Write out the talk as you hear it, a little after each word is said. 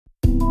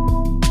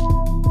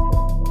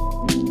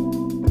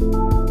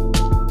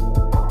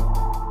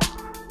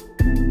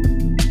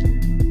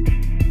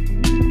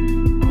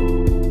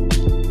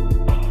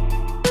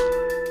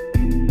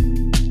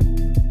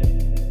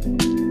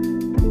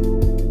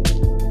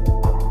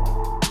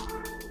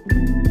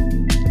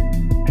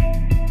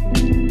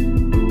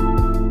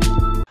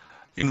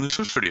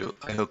Studio,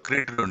 I have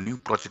created a new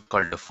project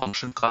called the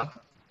function call,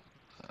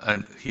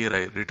 and here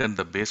I written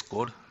the base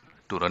code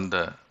to run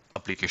the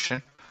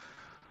application.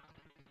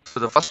 So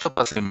the first step,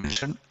 as I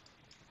mentioned,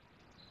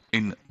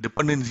 in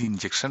dependency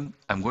injection,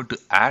 I'm going to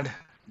add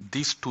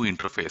these two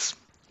interfaces,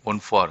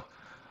 one for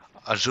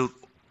Azure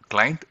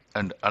client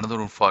and another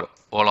one for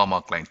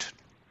Olama client.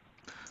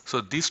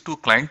 So these two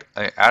clients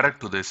I added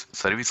to this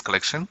service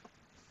collection,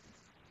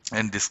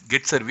 and this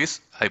get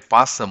service I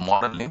pass the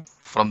model name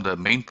from the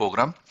main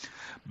program.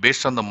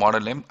 Based on the model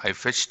name, I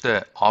fetch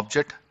the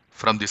object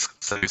from this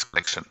service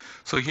collection.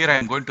 So here I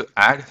am going to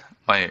add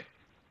my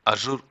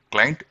Azure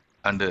client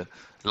and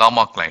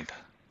Llama client.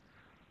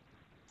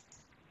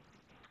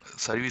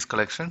 Service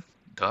collection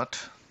dot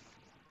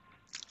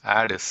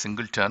add a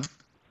singleton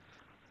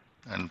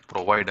and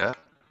provider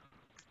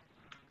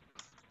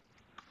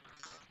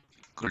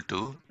equal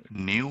to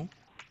new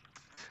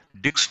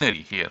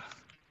dictionary here.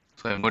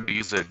 So I'm going to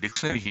use a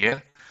dictionary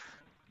here.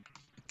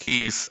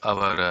 Key is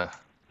our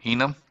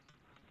enum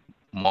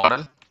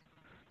model,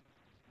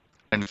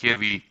 and here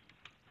we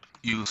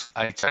use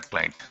iChat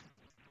client.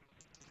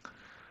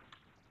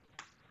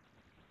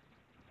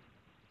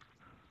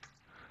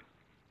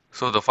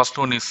 So the first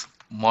one is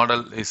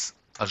model is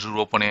Azure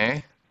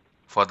OpenAI.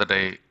 For that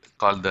I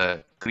call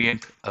the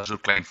create Azure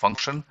client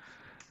function,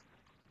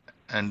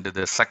 and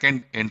the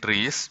second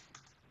entry is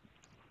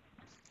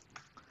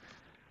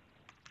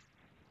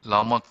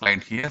Llama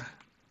client here,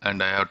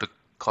 and I have to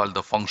call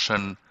the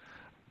function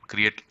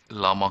create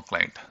Llama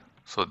client.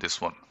 So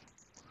this one.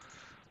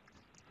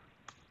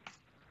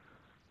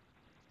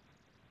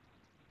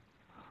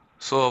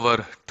 So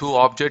our two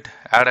object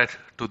added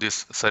to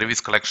this service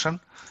collection.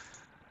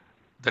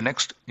 The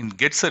next, in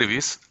get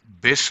service,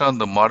 based on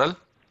the model,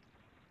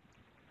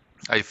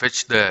 I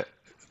fetch the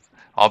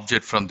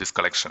object from this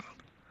collection.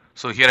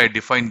 So here I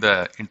define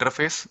the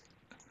interface,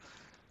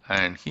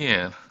 and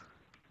here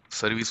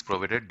service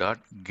provided dot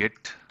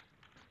get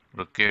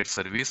required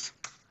service,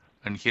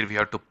 and here we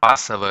have to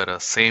pass our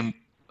same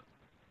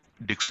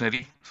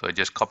dictionary. So I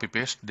just copy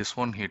paste this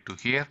one here to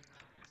here,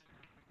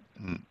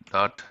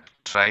 dot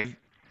try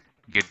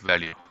get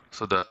value.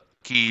 So the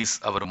key is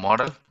our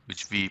model,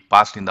 which we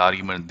passed in the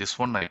argument. This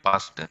one I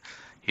passed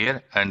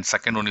here, and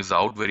second one is the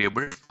out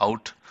variable.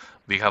 Out,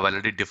 we have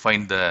already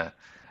defined the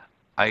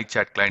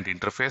iChat client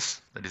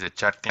interface, that is a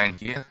chat client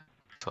here.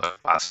 So I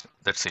passed.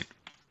 That's it.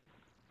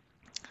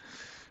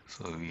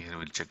 So here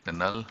we'll check the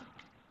null.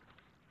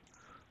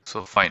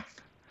 So fine.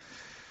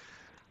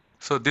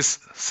 So this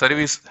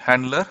service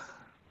handler,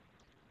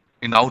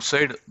 in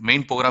outside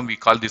main program we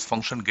call this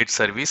function get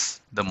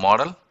service, the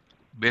model.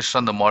 Based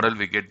on the model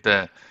we get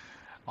the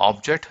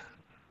object,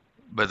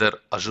 whether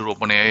Azure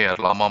OpenAI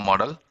or Llama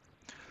model.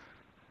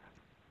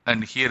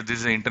 And here this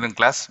is an internal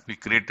class. We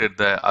created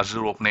the Azure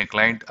OpenAI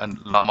client and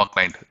Llama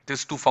client.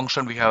 These two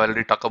functions we have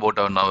already talked about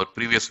on our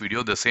previous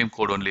video. The same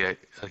code only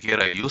here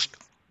I used.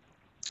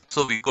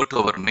 So we go to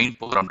our main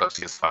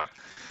program.cs file.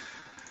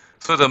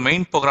 So the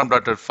main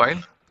program.cs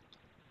file.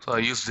 So I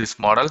use this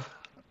model,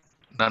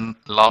 none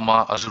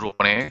Llama Azure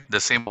OpenAI, the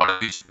same model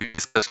which we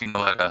discussed in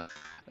our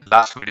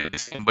last video,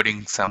 this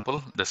embedding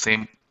sample, the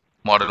same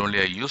model only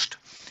I used.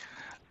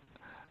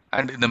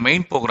 And in the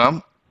main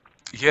program,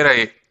 here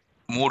I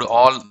moved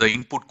all the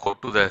input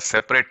code to the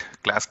separate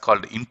class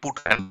called input.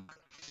 And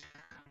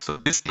so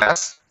this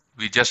class,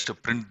 we just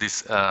print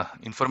this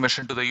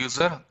information to the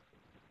user.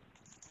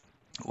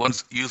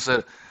 Once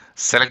user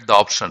select the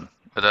option,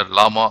 whether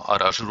Llama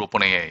or Azure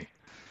OpenAI.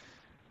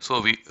 So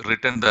we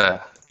return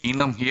the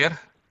enum here.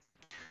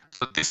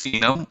 So this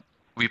enum,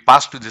 we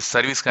pass to this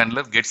service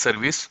handler get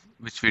service,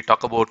 which we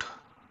talk about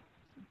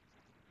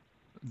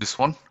this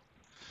one.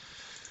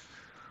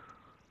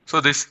 So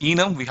this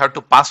enum we have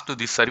to pass to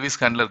the service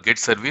handler get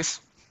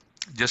service.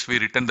 Just we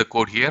return the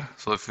code here.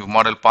 So if you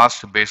model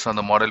passed, based on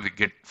the model we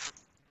get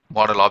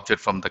model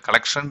object from the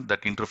collection,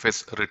 that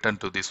interface return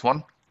to this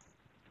one.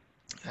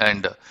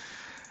 And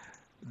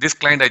this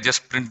client I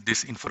just print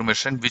this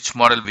information, which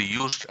model we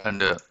used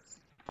and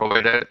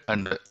provided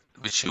and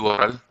which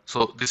URL.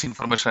 So this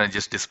information I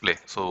just display.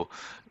 So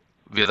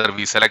whether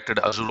we selected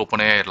Azure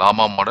OpenAI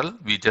Llama model,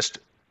 we just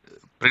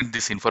print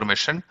this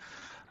information,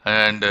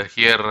 and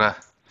here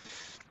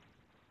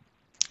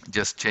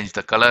just change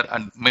the color,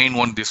 and main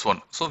one this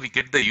one. So we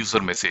get the user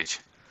message.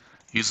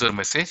 User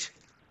message.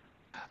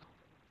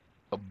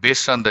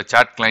 Based on the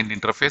chat client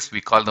interface, we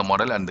call the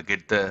model and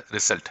get the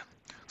result.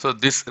 So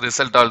this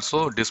result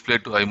also display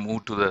to, I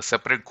move to the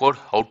separate code,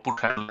 output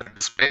handler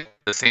display,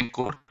 the same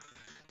code.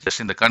 Just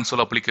in the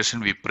console application,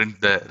 we print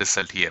the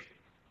result here.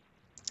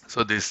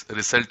 So this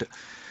result,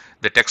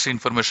 the text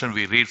information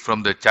we read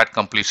from the chat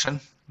completion,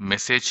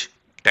 message,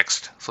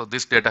 text. So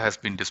this data has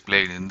been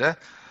displayed in the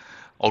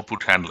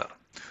output handler.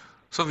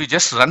 So we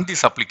just run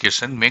this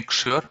application, make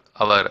sure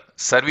our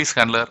service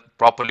handler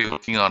properly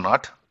working or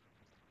not.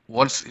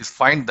 Once it's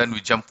fine, then we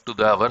jump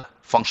to our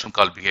function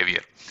call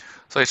behavior.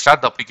 So I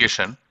start the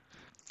application.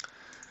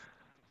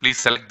 Please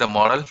select the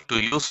model to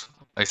use.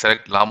 I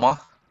select Llama,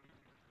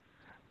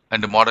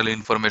 and the model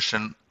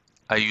information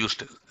I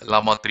used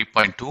Llama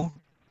 3.2,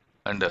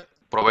 and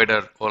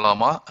provider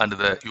Olama and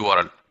the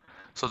URL.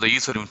 So the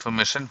user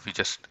information, we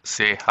just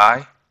say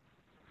hi,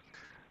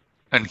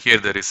 and here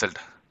the result.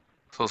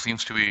 So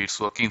seems to be it's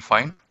working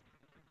fine.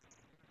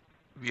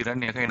 We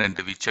run again and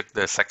we check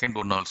the second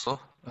one also,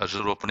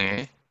 Azure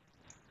OpenAI.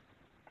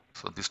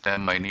 So this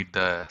time I need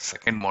the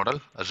second model,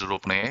 Azure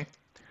OpenAI.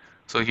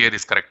 So here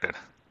is corrected.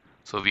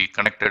 So we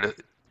connected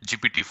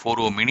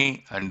GPT-4o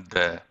mini and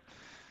the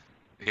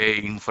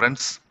AI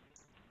inference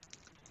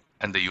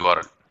and the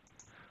URL.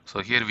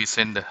 So here we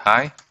send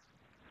hi.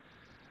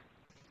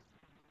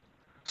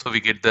 So we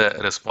get the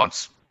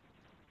response.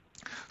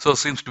 So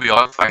seems to be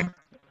all fine.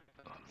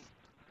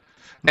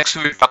 Next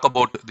we will talk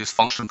about this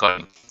function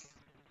calling.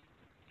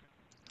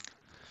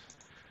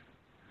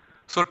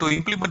 So to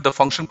implement the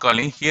function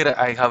calling, here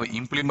I have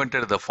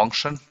implemented the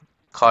function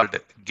called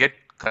get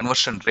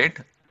conversion rate.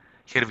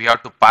 Here we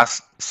have to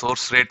pass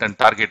source rate and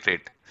target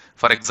rate.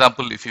 For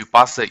example, if you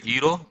pass the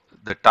euro,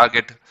 the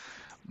target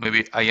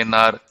maybe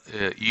INR,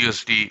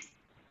 USD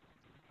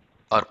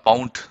or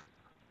pound.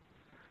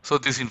 So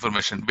this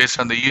information based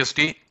on the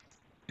USD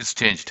is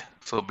changed.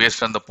 So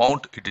based on the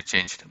pound, it is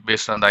changed.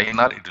 Based on the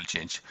INR, it will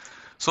change.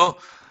 So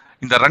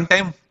in the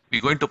runtime,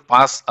 we're going to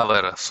pass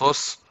our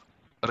source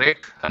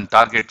rate and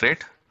target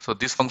rate. So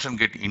this function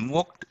get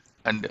invoked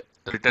and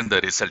return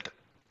the result.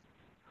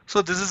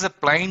 So this is a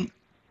plain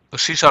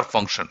C#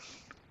 function.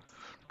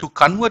 To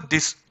convert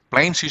this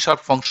plain C#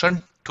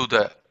 function to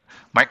the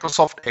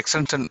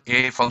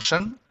Microsoft.Extensions.AI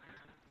function,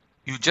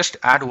 you just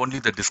add only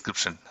the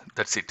description.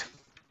 That's it.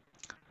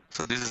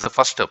 So this is the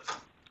first step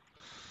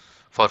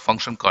for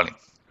function calling.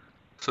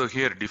 So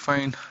here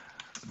define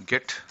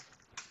get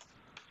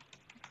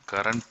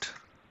current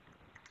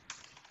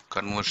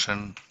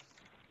conversion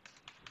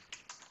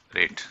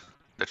rate.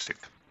 That's it.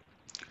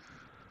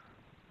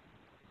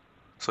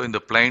 So in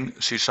the plain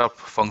C#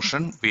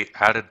 function, we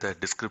added the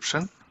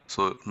description.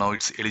 So now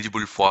it's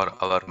eligible for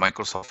our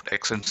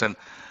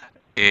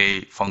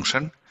Microsoft.Extensions.AI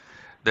function.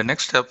 The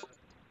next step,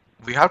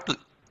 we have to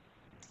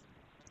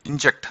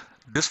inject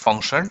this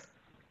function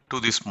to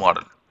this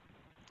model.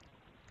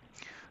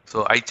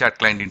 So iChat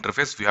client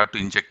interface, we have to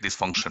inject this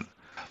function.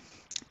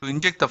 To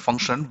inject the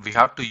function, we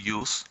have to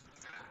use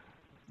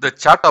the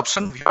chat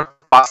option. We have to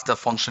pass the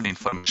function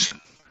information.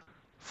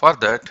 For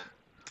that,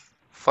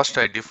 first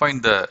I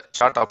define the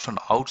chat option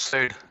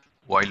outside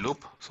while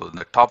loop. So in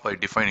the top I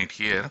define it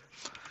here.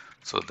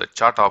 So the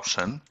chat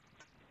option,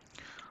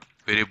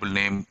 variable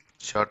name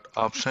chat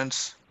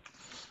options,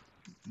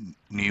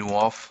 new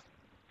of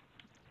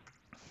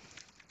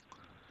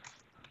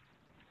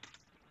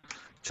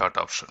chat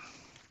option.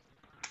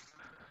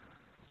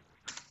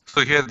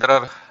 So here there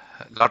are a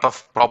lot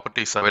of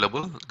properties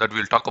available that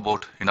we'll talk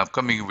about in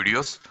upcoming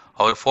videos.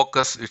 Our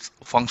focus is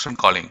function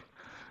calling.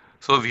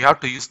 So we have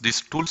to use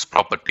this tools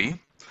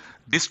property.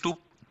 This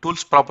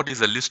tools property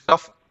is a list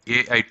of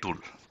AI tool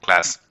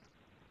class.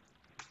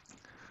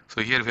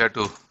 So here we have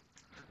to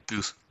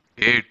use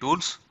AI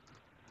tools,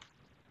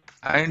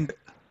 and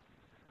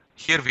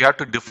here we have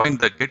to define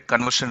the get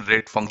conversion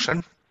rate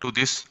function to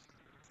this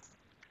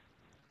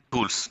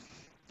tools.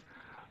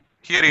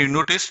 Here you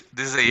notice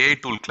this is a AI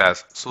tool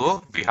class.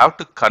 So we have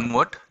to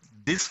convert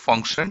this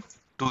function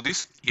to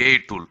this AI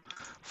tool.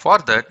 For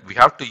that we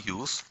have to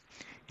use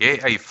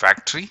AI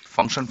factory,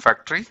 function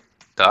factory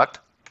dot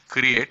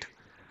create.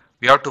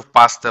 We have to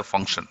pass the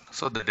function.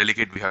 So the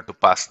delegate we have to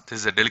pass. This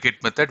is a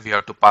delegate method. We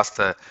have to pass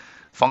the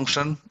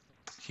function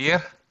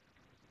here.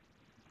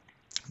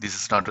 This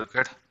is not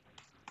required.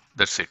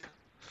 That's it.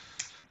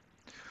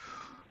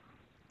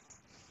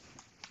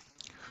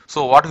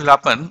 So what will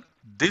happen?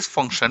 This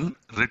function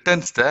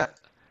returns the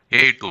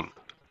AI tool.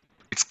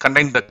 It's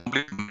contained the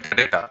complete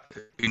metadata.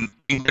 In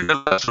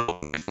general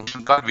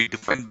function call, we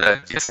define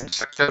the JSON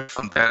structure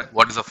from there.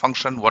 What is the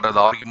function? What are the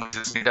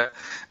arguments needed?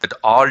 That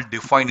all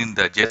defined in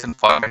the JSON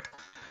format.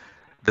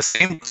 The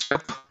same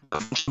step the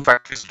function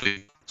factory is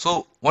doing.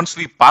 So once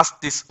we pass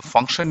this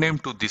function name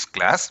to this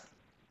class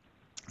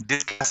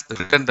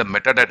return the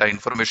metadata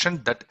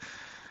information that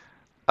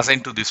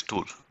assigned to this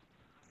tool.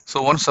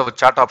 So once our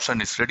chat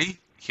option is ready,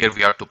 here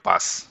we have to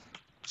pass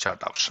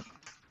chat option.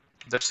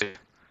 That's it.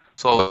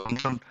 So our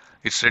function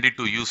is ready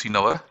to use in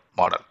our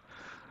model.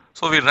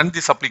 So we run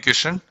this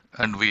application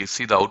and we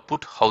see the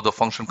output, how the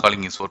function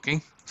calling is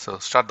working. So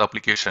start the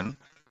application.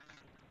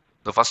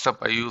 The first step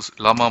I use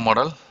Llama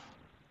model.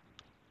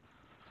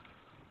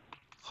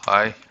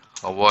 Hi,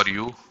 how are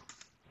you?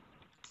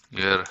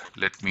 Here,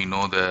 let me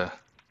know the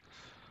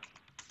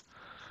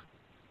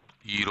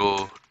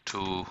euro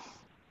to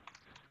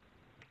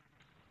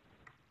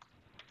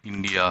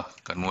India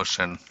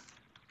conversion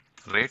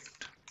rate.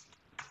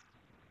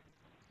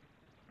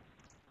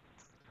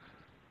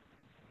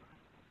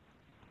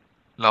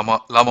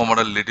 Llama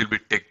model little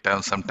bit take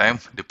time, some time,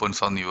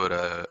 depends on your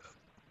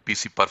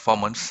PC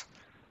performance.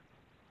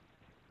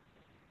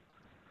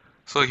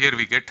 So here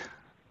we get,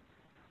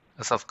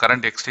 as of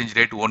current exchange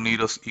rate, 1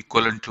 euro is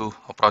equivalent to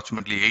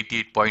approximately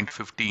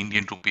 88.50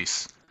 Indian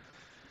rupees.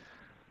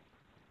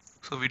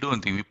 So we do one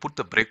thing, we put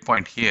the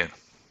breakpoint here.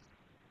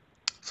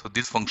 So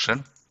this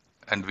function,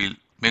 and we'll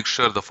make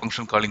sure the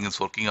function calling is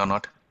working or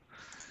not.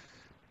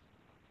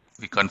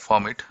 We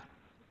confirm it.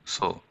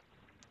 So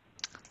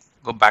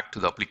go back to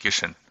the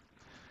application.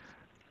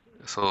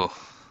 So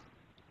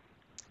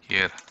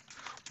here,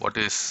 what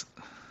is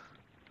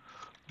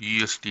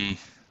USD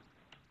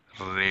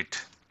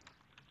rate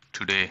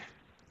today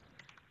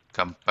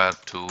compared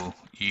to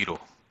euro?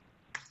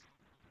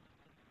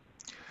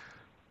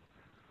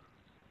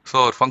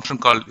 So our function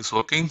call is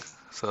working.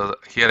 So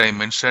here I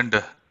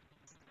mentioned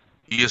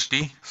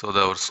USD. So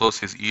our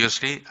source is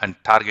USD and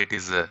target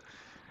is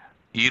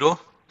euro.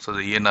 So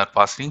the ENR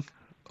passing.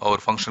 Our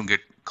function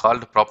get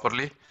called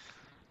properly,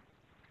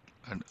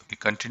 and we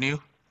continue.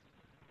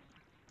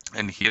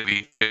 And here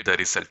we get the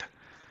result.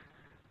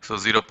 So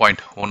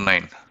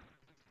 0.19.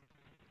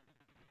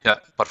 Yeah,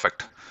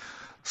 perfect.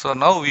 So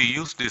now we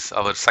use this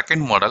our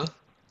second model,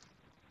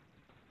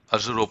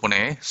 Azure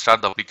OpenAI.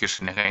 Start the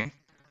application again.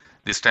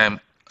 This time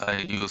I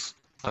use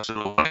Azure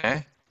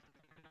OpenAI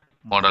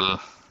model.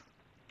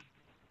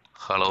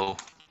 Hello,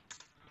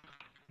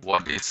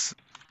 what is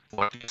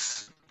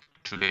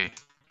today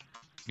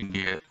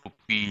India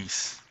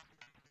rupees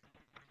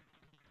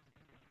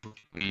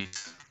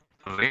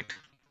rate?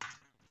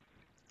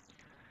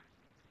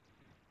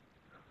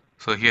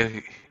 So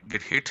here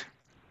get hit,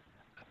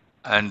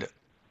 and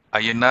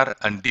INR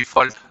and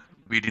default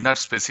we did not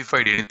specify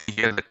anything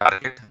here the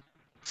target.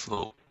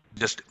 So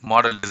just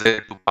model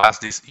decided to pass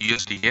this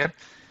USD here,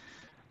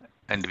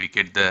 and we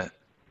get the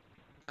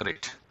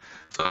rate.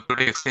 So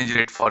today exchange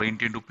rate for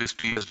Indian rupees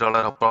to US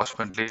dollar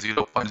approximately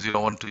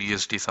 0.012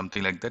 USD,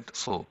 something like that.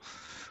 So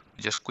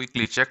just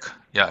quickly check.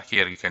 Yeah,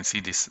 here you can see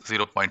this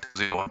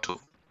 0.012.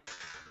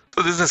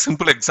 So this is a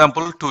simple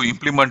example to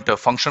implement a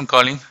function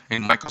calling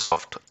in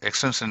Microsoft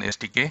Extension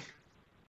SDK.